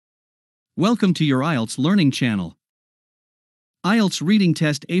Welcome to your IELTS learning channel. IELTS Reading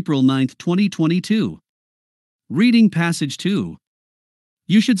Test April 9, 2022. Reading Passage 2.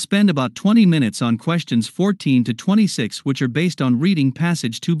 You should spend about 20 minutes on questions 14 to 26, which are based on reading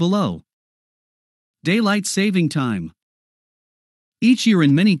Passage 2 below. Daylight saving time. Each year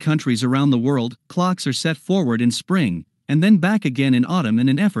in many countries around the world, clocks are set forward in spring, and then back again in autumn in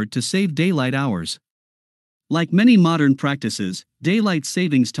an effort to save daylight hours. Like many modern practices, daylight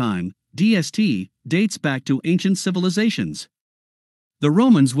savings time, DST, dates back to ancient civilizations. The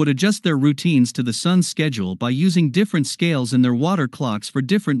Romans would adjust their routines to the sun's schedule by using different scales in their water clocks for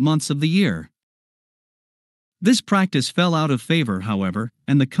different months of the year. This practice fell out of favor, however,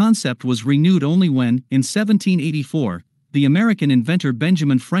 and the concept was renewed only when, in 1784, the American inventor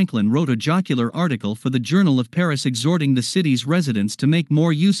Benjamin Franklin wrote a jocular article for the Journal of Paris exhorting the city's residents to make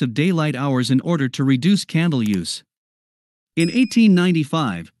more use of daylight hours in order to reduce candle use. In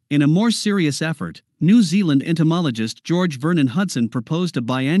 1895, in a more serious effort, New Zealand entomologist George Vernon Hudson proposed a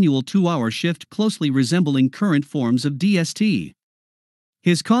biannual 2-hour shift closely resembling current forms of DST.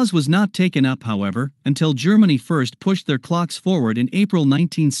 His cause was not taken up, however, until Germany first pushed their clocks forward in April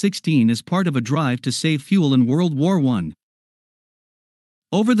 1916 as part of a drive to save fuel in World War I.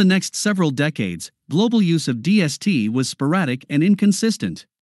 Over the next several decades, global use of DST was sporadic and inconsistent.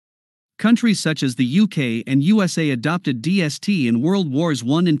 Countries such as the UK and USA adopted DST in World Wars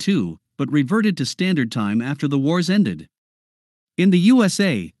I and II, but reverted to standard time after the wars ended. In the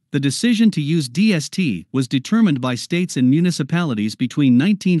USA, the decision to use DST was determined by states and municipalities between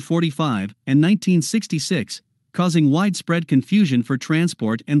 1945 and 1966, causing widespread confusion for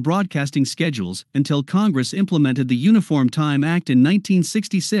transport and broadcasting schedules until Congress implemented the Uniform Time Act in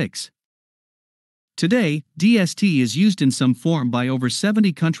 1966. Today, DST is used in some form by over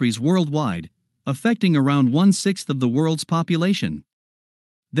 70 countries worldwide, affecting around 1/6 of the world's population.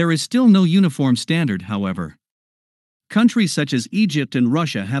 There is still no uniform standard, however. Countries such as Egypt and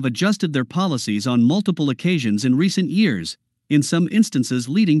Russia have adjusted their policies on multiple occasions in recent years, in some instances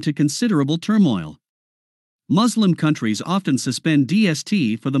leading to considerable turmoil. Muslim countries often suspend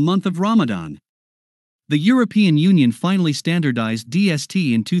DST for the month of Ramadan. The European Union finally standardized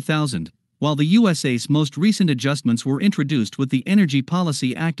DST in 2000, while the USA's most recent adjustments were introduced with the Energy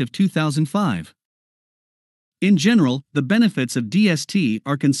Policy Act of 2005. In general, the benefits of DST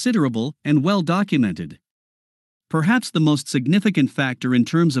are considerable and well documented. Perhaps the most significant factor in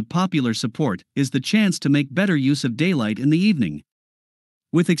terms of popular support is the chance to make better use of daylight in the evening.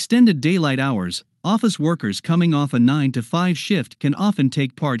 With extended daylight hours, office workers coming off a 9 to 5 shift can often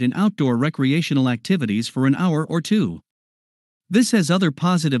take part in outdoor recreational activities for an hour or two. This has other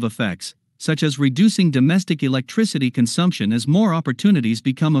positive effects, such as reducing domestic electricity consumption as more opportunities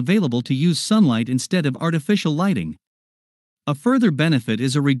become available to use sunlight instead of artificial lighting. A further benefit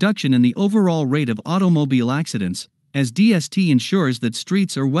is a reduction in the overall rate of automobile accidents, as DST ensures that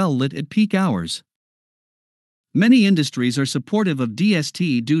streets are well lit at peak hours. Many industries are supportive of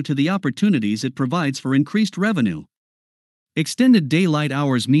DST due to the opportunities it provides for increased revenue. Extended daylight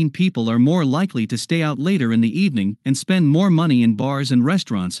hours mean people are more likely to stay out later in the evening and spend more money in bars and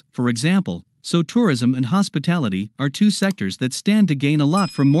restaurants, for example, so tourism and hospitality are two sectors that stand to gain a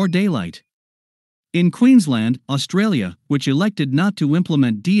lot from more daylight. In Queensland, Australia, which elected not to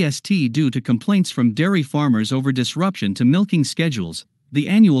implement DST due to complaints from dairy farmers over disruption to milking schedules, the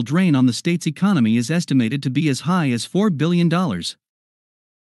annual drain on the state's economy is estimated to be as high as $4 billion.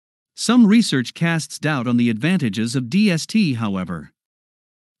 Some research casts doubt on the advantages of DST, however.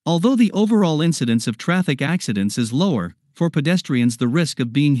 Although the overall incidence of traffic accidents is lower, for pedestrians the risk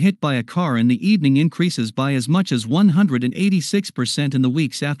of being hit by a car in the evening increases by as much as 186% in the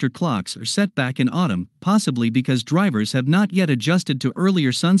weeks after clocks are set back in autumn, possibly because drivers have not yet adjusted to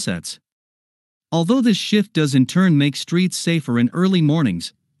earlier sunsets. Although this shift does in turn make streets safer in early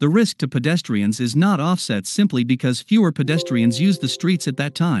mornings, the risk to pedestrians is not offset simply because fewer pedestrians use the streets at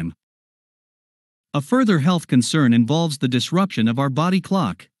that time. A further health concern involves the disruption of our body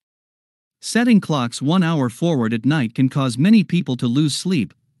clock. Setting clocks 1 hour forward at night can cause many people to lose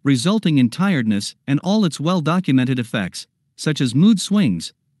sleep, resulting in tiredness and all its well-documented effects, such as mood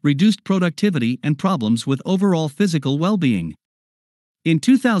swings, reduced productivity, and problems with overall physical well-being. In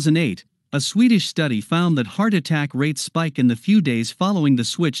 2008, a Swedish study found that heart attack rates spike in the few days following the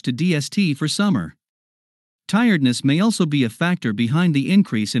switch to DST for summer. Tiredness may also be a factor behind the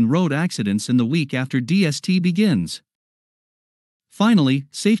increase in road accidents in the week after DST begins. Finally,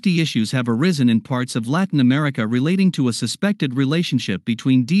 safety issues have arisen in parts of Latin America relating to a suspected relationship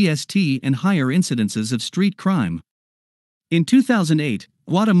between DST and higher incidences of street crime. In 2008,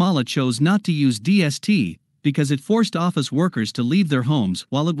 Guatemala chose not to use DST, because it forced office workers to leave their homes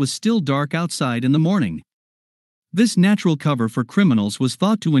while it was still dark outside in the morning. This natural cover for criminals was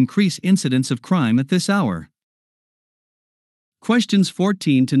thought to increase incidents of crime at this hour. Questions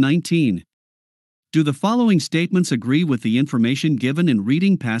 14 to 19. Do the following statements agree with the information given in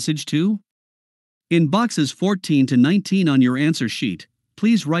reading passage 2? In boxes 14 to 19 on your answer sheet,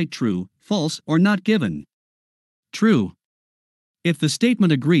 please write true, false, or not given. True. If the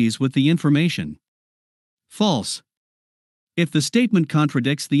statement agrees with the information. False. If the statement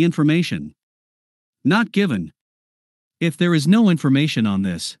contradicts the information. Not given. If there is no information on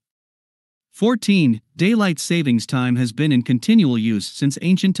this. 14. Daylight savings time has been in continual use since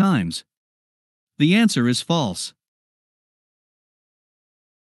ancient times. The answer is false.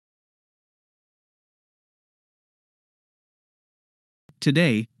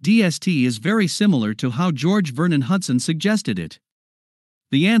 Today, DST is very similar to how George Vernon Hudson suggested it.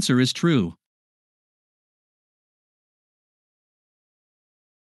 The answer is true.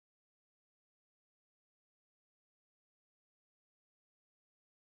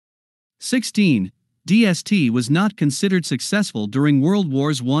 (16) DST was not considered successful during World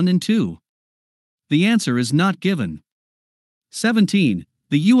Wars I and II. The answer is not given. 17.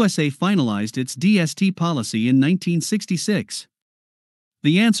 The USA finalized its DST policy in 1966.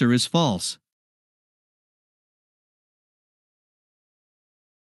 The answer is false.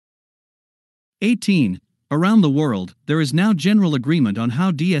 18. Around the world, there is now general agreement on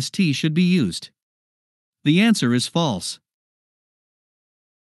how DST should be used. The answer is false.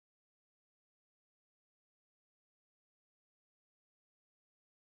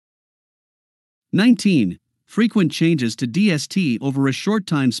 19. Frequent changes to DST over a short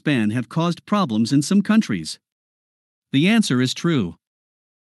time span have caused problems in some countries. The answer is true.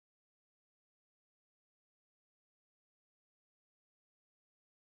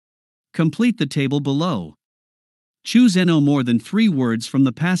 Complete the table below. Choose no more than 3 words from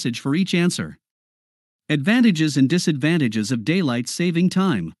the passage for each answer. Advantages and disadvantages of daylight saving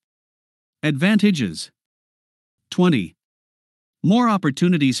time. Advantages. 20. More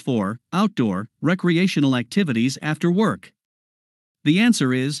opportunities for outdoor, recreational activities after work. The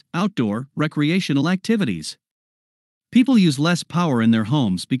answer is outdoor, recreational activities. People use less power in their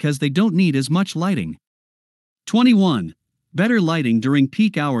homes because they don't need as much lighting. 21. Better lighting during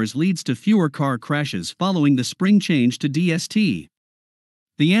peak hours leads to fewer car crashes following the spring change to DST.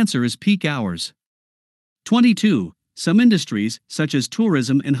 The answer is peak hours. 22. Some industries, such as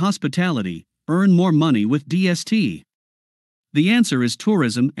tourism and hospitality, earn more money with DST. The answer is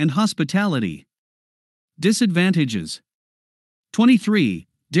tourism and hospitality. Disadvantages. 23.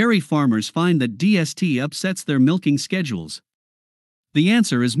 Dairy farmers find that DST upsets their milking schedules. The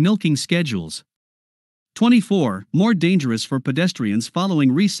answer is milking schedules. 24. More dangerous for pedestrians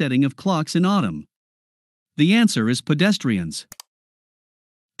following resetting of clocks in autumn. The answer is pedestrians.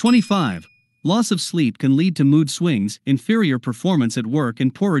 25. Loss of sleep can lead to mood swings, inferior performance at work,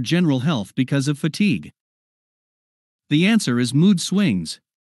 and poorer general health because of fatigue. The answer is mood swings.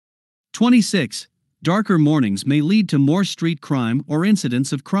 26. Darker mornings may lead to more street crime or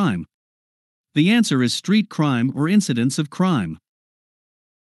incidents of crime. The answer is street crime or incidents of crime.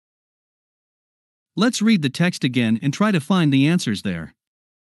 Let's read the text again and try to find the answers there.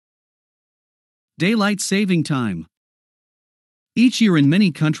 Daylight saving time. Each year in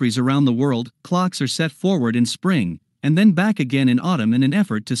many countries around the world, clocks are set forward in spring and then back again in autumn in an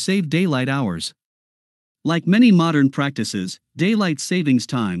effort to save daylight hours. Like many modern practices, daylight savings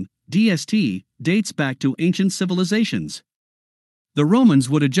time, DST, dates back to ancient civilizations. The Romans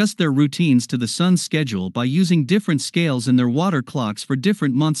would adjust their routines to the sun's schedule by using different scales in their water clocks for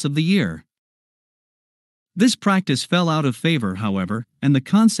different months of the year. This practice fell out of favor, however, and the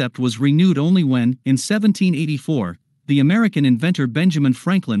concept was renewed only when, in 1784, the American inventor Benjamin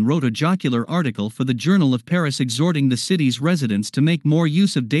Franklin wrote a jocular article for the Journal of Paris exhorting the city's residents to make more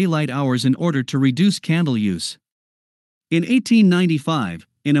use of daylight hours in order to reduce candle use. In 1895,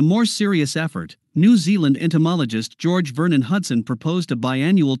 in a more serious effort, New Zealand entomologist George Vernon Hudson proposed a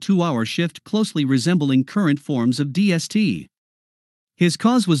biannual 2-hour shift closely resembling current forms of DST. His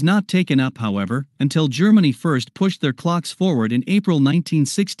cause was not taken up, however, until Germany first pushed their clocks forward in April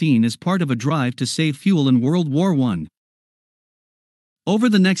 1916 as part of a drive to save fuel in World War I. Over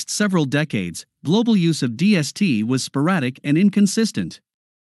the next several decades, global use of DST was sporadic and inconsistent.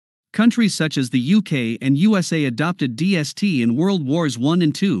 Countries such as the UK and USA adopted DST in World Wars I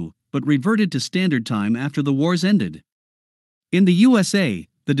and II, but reverted to standard time after the wars ended. In the USA,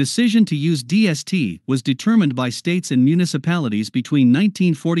 the decision to use DST was determined by states and municipalities between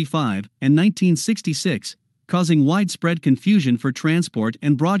 1945 and 1966, causing widespread confusion for transport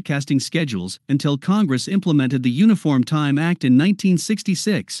and broadcasting schedules until Congress implemented the Uniform Time Act in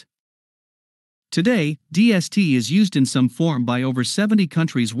 1966. Today, DST is used in some form by over 70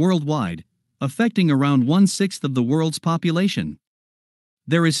 countries worldwide, affecting around 1/6 of the world's population.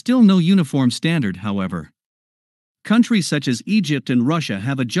 There is still no uniform standard, however. Countries such as Egypt and Russia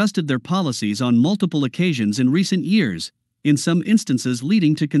have adjusted their policies on multiple occasions in recent years, in some instances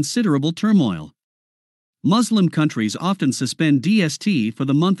leading to considerable turmoil. Muslim countries often suspend DST for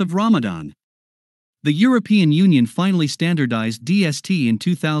the month of Ramadan. The European Union finally standardized DST in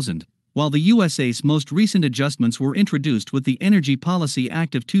 2000, while the USA's most recent adjustments were introduced with the Energy Policy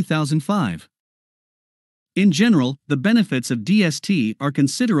Act of 2005. In general, the benefits of DST are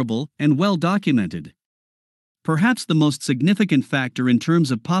considerable and well documented. Perhaps the most significant factor in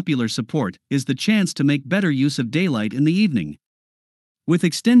terms of popular support is the chance to make better use of daylight in the evening. With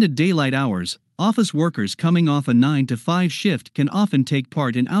extended daylight hours, office workers coming off a 9 to 5 shift can often take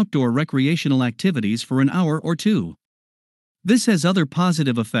part in outdoor recreational activities for an hour or two. This has other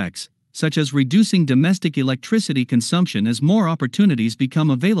positive effects, such as reducing domestic electricity consumption as more opportunities become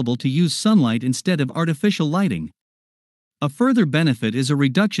available to use sunlight instead of artificial lighting. A further benefit is a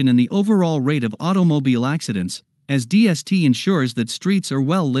reduction in the overall rate of automobile accidents, as DST ensures that streets are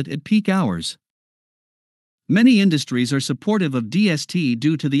well lit at peak hours. Many industries are supportive of DST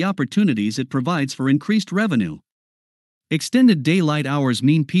due to the opportunities it provides for increased revenue. Extended daylight hours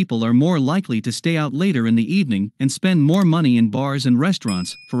mean people are more likely to stay out later in the evening and spend more money in bars and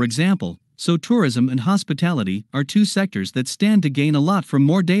restaurants, for example, so tourism and hospitality are two sectors that stand to gain a lot from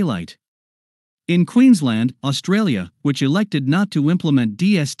more daylight. In Queensland, Australia, which elected not to implement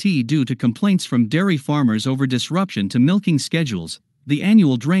DST due to complaints from dairy farmers over disruption to milking schedules, the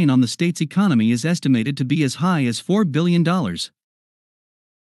annual drain on the state's economy is estimated to be as high as $4 billion.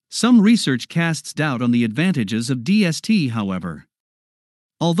 Some research casts doubt on the advantages of DST, however.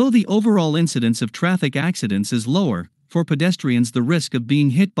 Although the overall incidence of traffic accidents is lower, for pedestrians the risk of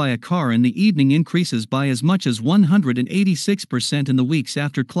being hit by a car in the evening increases by as much as 186% in the weeks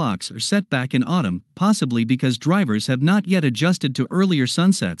after clocks are set back in autumn, possibly because drivers have not yet adjusted to earlier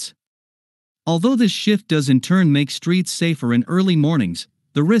sunsets. Although this shift does in turn make streets safer in early mornings,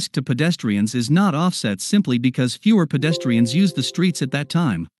 the risk to pedestrians is not offset simply because fewer pedestrians use the streets at that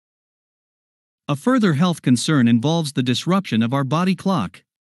time. A further health concern involves the disruption of our body clock.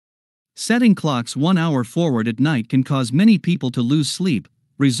 Setting clocks 1 hour forward at night can cause many people to lose sleep,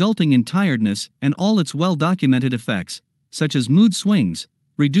 resulting in tiredness and all its well-documented effects, such as mood swings,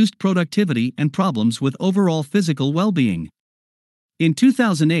 reduced productivity, and problems with overall physical well-being. In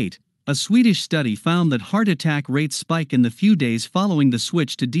 2008, a Swedish study found that heart attack rates spike in the few days following the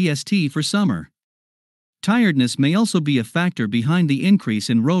switch to DST for summer. Tiredness may also be a factor behind the increase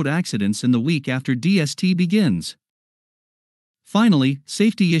in road accidents in the week after DST begins. Finally,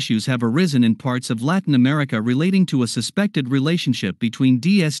 safety issues have arisen in parts of Latin America relating to a suspected relationship between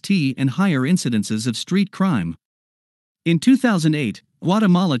DST and higher incidences of street crime. In 2008,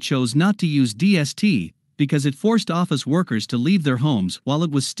 Guatemala chose not to use DST because it forced office workers to leave their homes while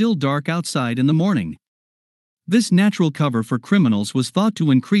it was still dark outside in the morning. This natural cover for criminals was thought to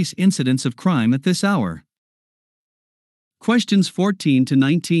increase incidence of crime at this hour. Questions 14 to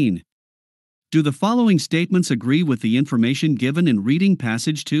 19. Do the following statements agree with the information given in reading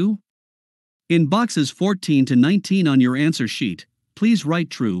passage 2? In boxes 14 to 19 on your answer sheet, please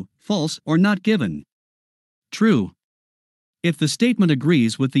write true, false, or not given. True. If the statement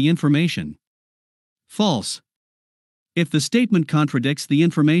agrees with the information. False. If the statement contradicts the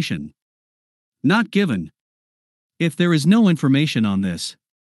information. Not given. If there is no information on this.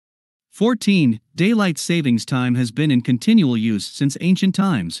 14. Daylight savings time has been in continual use since ancient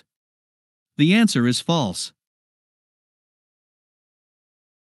times. The answer is false.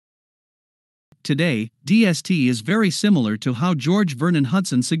 Today, DST is very similar to how George Vernon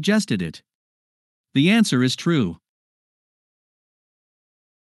Hudson suggested it. The answer is true.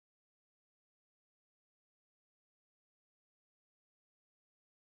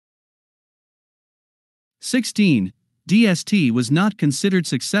 (16) DST was not considered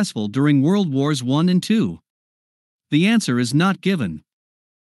successful during World Wars I and II. The answer is not given.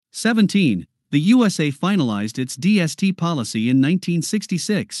 17. The USA finalized its DST policy in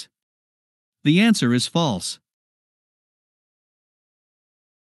 1966. The answer is false.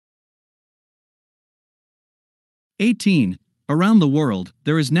 18. Around the world,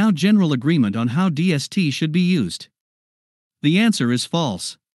 there is now general agreement on how DST should be used. The answer is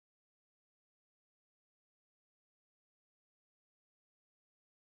false.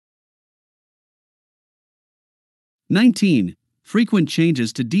 19. Frequent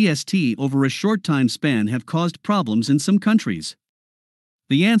changes to DST over a short time span have caused problems in some countries.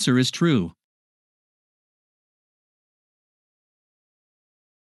 The answer is true.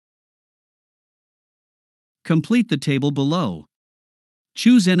 Complete the table below.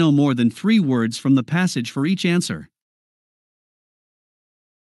 Choose no more than 3 words from the passage for each answer.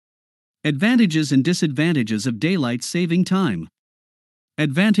 Advantages and disadvantages of daylight saving time.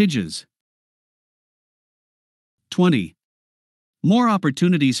 Advantages. 20. More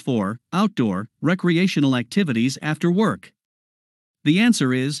opportunities for outdoor, recreational activities after work. The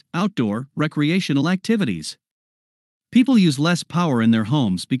answer is outdoor, recreational activities. People use less power in their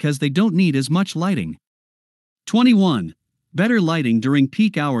homes because they don't need as much lighting. 21. Better lighting during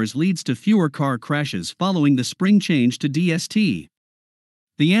peak hours leads to fewer car crashes following the spring change to DST.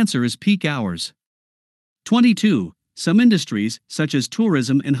 The answer is peak hours. 22. Some industries, such as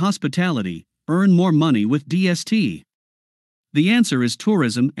tourism and hospitality, earn more money with DST. The answer is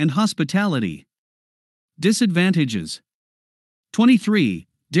tourism and hospitality. Disadvantages. 23.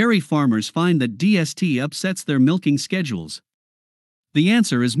 Dairy farmers find that DST upsets their milking schedules. The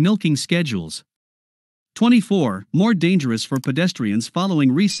answer is milking schedules. 24. More dangerous for pedestrians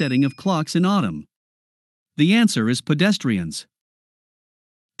following resetting of clocks in autumn. The answer is pedestrians.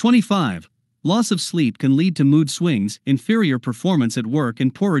 25. Loss of sleep can lead to mood swings, inferior performance at work,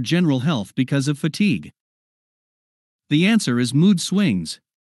 and poorer general health because of fatigue. The answer is mood swings.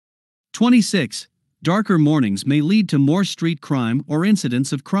 26. Darker mornings may lead to more street crime or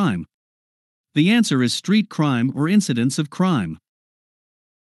incidents of crime. The answer is street crime or incidents of crime.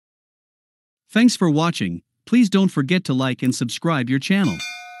 Thanks for watching. Please don't forget to like and subscribe your channel.